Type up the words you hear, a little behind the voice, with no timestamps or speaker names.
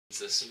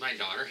This is my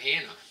daughter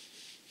Hannah.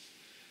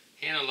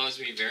 Hannah loves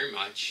me very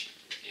much,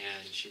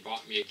 and she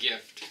bought me a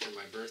gift for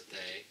my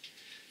birthday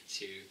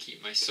to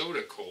keep my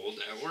soda cold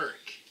at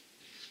work.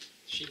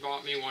 She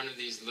bought me one of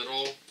these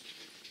little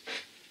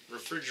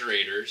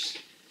refrigerators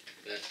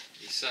that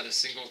you set a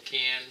single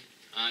can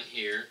on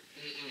here,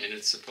 and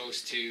it's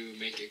supposed to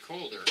make it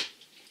colder.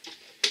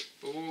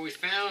 But what we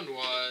found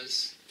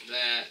was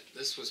that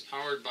this was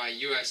powered by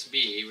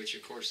USB, which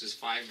of course is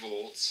 5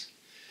 volts,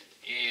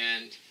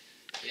 and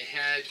it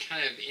had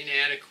kind of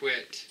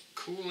inadequate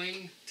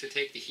cooling to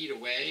take the heat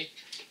away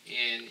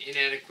and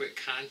inadequate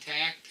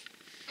contact.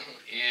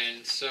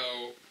 And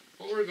so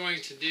what we're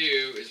going to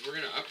do is we're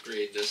going to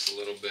upgrade this a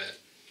little bit.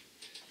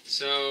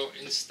 So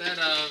instead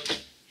of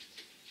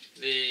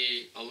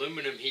the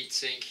aluminum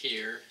heatsink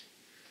here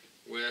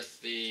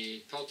with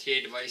the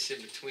Peltier device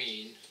in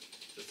between,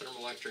 the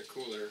thermoelectric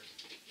cooler,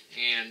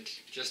 and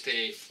just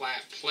a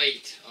flat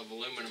plate of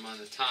aluminum on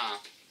the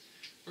top,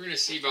 we're going to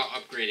see about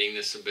upgrading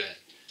this a bit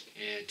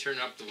and turn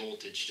up the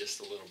voltage just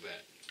a little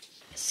bit.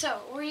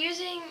 So we're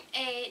using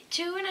a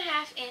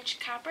 2.5-inch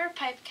copper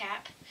pipe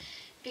cap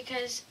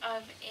because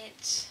of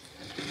its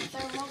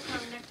thermal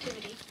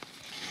conductivity.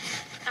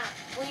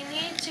 We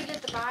need to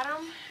get the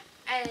bottom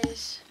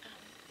as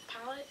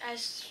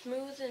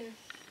smooth and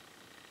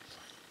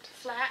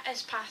flat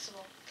as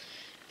possible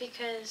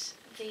because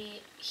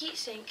the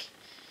heatsink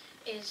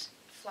is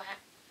flat,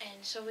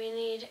 and so we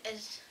need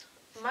as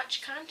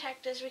much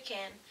contact as we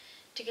can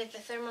to get the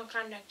thermal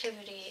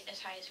conductivity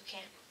as high as we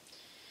can.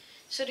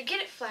 So to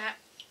get it flat,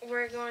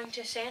 we're going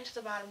to sand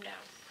the bottom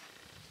down.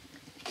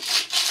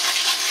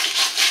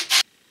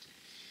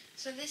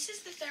 So this is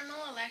the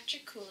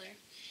thermoelectric cooler,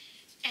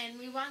 and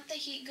we want the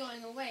heat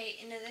going away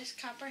into this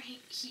copper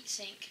heat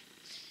sink.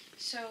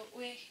 So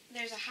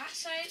there's a hot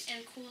side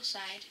and a cool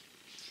side.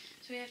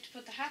 So we have to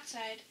put the hot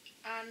side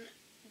on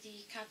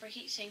the copper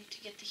heat sink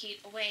to get the heat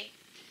away,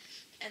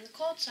 and the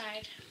cold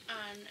side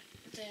on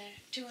the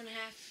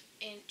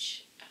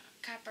 2.5-inch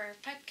copper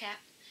pipe cap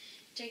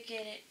to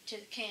get it to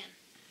the can.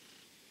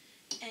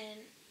 And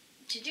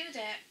to do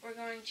that, we're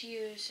going to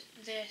use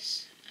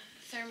this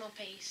thermal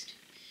paste.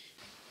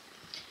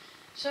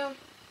 So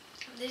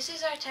this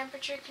is our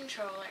temperature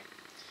controller,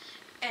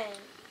 and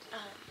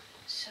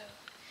so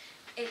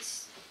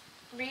it's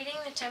reading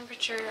the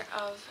temperature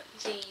of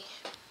the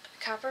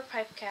copper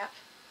pipe cap,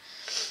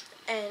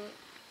 and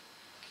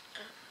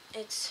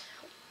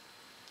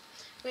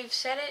we've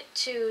set it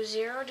to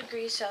 0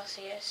 degrees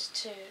Celsius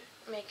to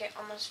make it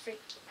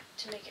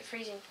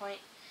freezing point.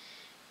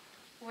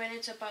 When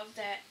it's above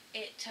that,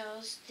 it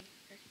tells the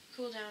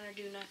cool down or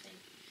do nothing.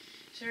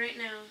 So right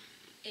now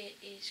it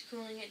is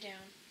cooling it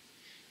down,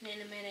 and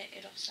in a minute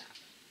it'll stop.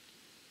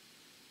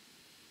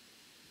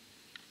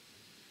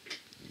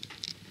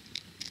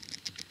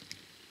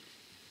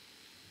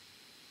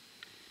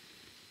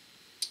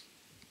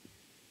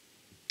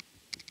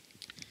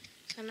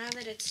 So now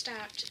that it's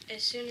stopped,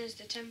 as soon as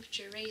the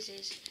temperature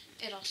raises,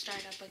 it'll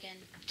start up again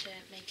to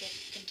make it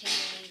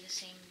continually the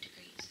same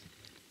degrees.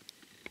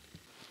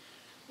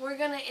 We're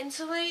going to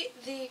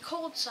insulate the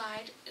cold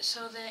side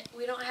so that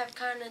we don't have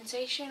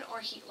condensation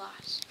or heat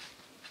loss.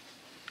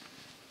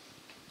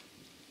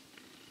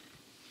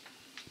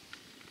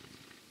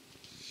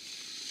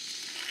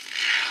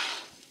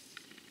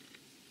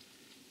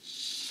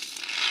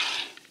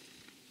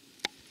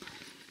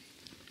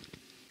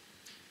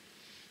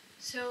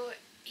 So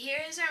here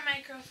is our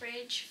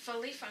microfridge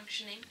fully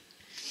functioning.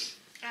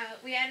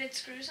 We added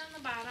screws on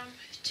the bottom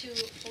to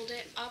hold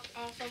it up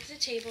off of the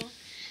table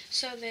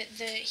so that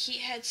the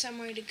heat had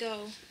somewhere to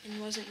go and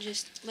wasn't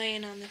just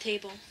laying on the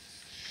table.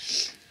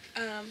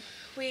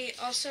 We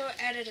also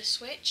added a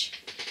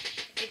switch.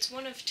 It's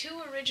one of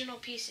 2 original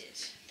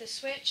pieces, the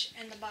switch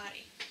and the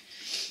body.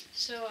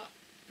 So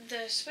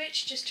the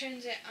switch just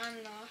turns it on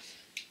and off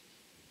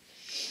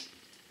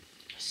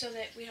so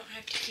that we don't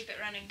have to keep it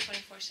running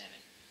 24/7.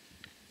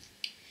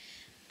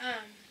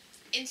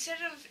 Instead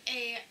of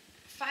a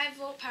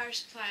 5-volt power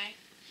supply,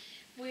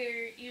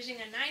 we're using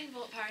a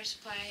 9-volt power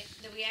supply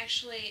that we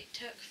actually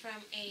took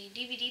from a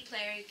DVD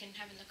player you can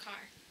have in the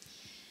car.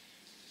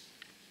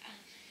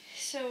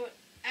 So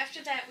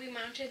after that, we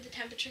mounted the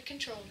temperature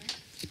controller.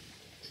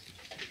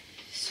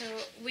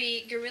 So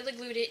we Gorilla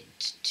Glued it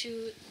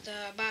to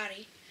the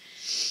body,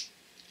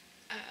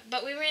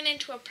 but we ran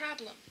into a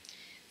problem.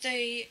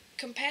 The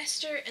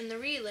capacitor and the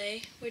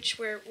relay, which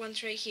were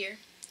once right here,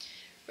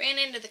 ran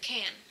into the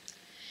can.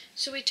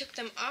 So we took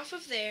them off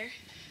of there,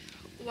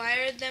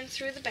 wired them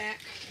through the back,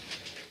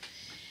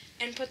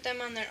 and put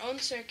them on their own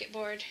circuit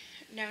board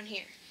down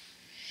here.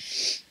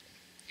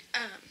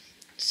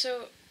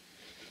 So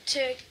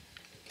to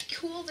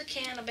cool the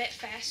can a bit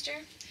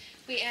faster,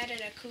 we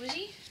added a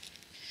koozie,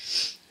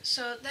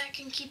 so that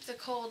can keep the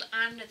cold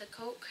onto the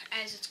Coke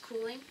as it's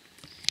cooling.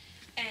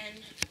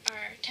 And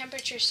our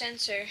temperature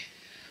sensor,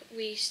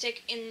 we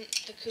stick in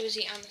the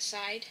koozie on the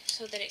side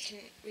so that it can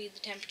read the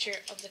temperature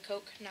of the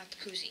Coke, not the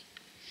koozie.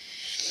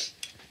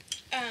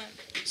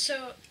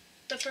 So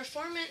the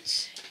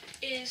performance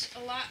is a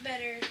lot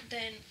better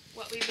than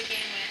what we began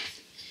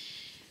with.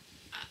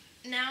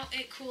 now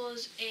it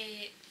cools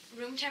a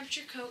room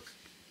temperature Coke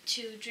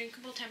to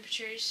drinkable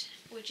temperatures,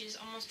 which is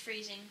almost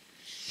freezing,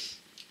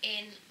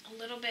 in a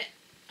little bit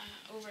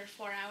over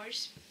 4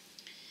 hours.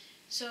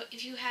 So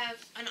if you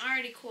have an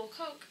already cool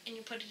Coke and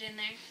you put it in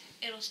there,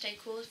 it'll stay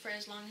cool for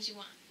as long as you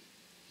want.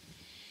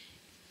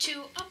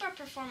 To up our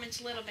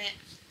performance a little bit,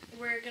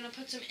 we're going to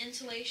put some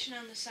insulation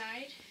on the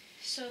side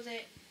so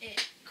that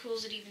it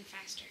cools it even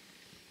faster.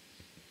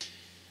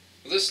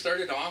 Well, this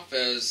started off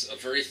as a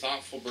very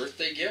thoughtful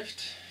birthday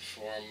gift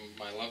from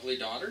my lovely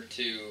daughter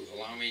to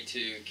allow me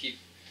to keep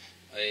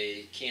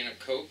a can of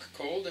Coke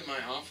cold in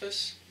my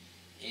office,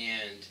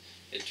 and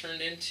it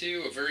turned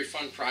into a very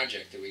fun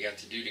project that we got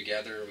to do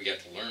together. We got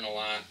to learn a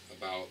lot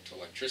about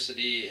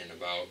electricity and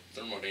about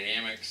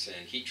thermodynamics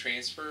and heat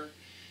transfer,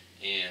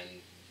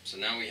 and so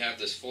now we have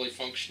this fully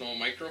functional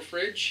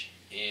microfridge,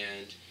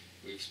 and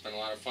we've spent a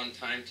lot of fun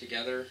time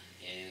together,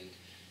 and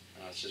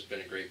it's just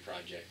been a great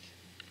project.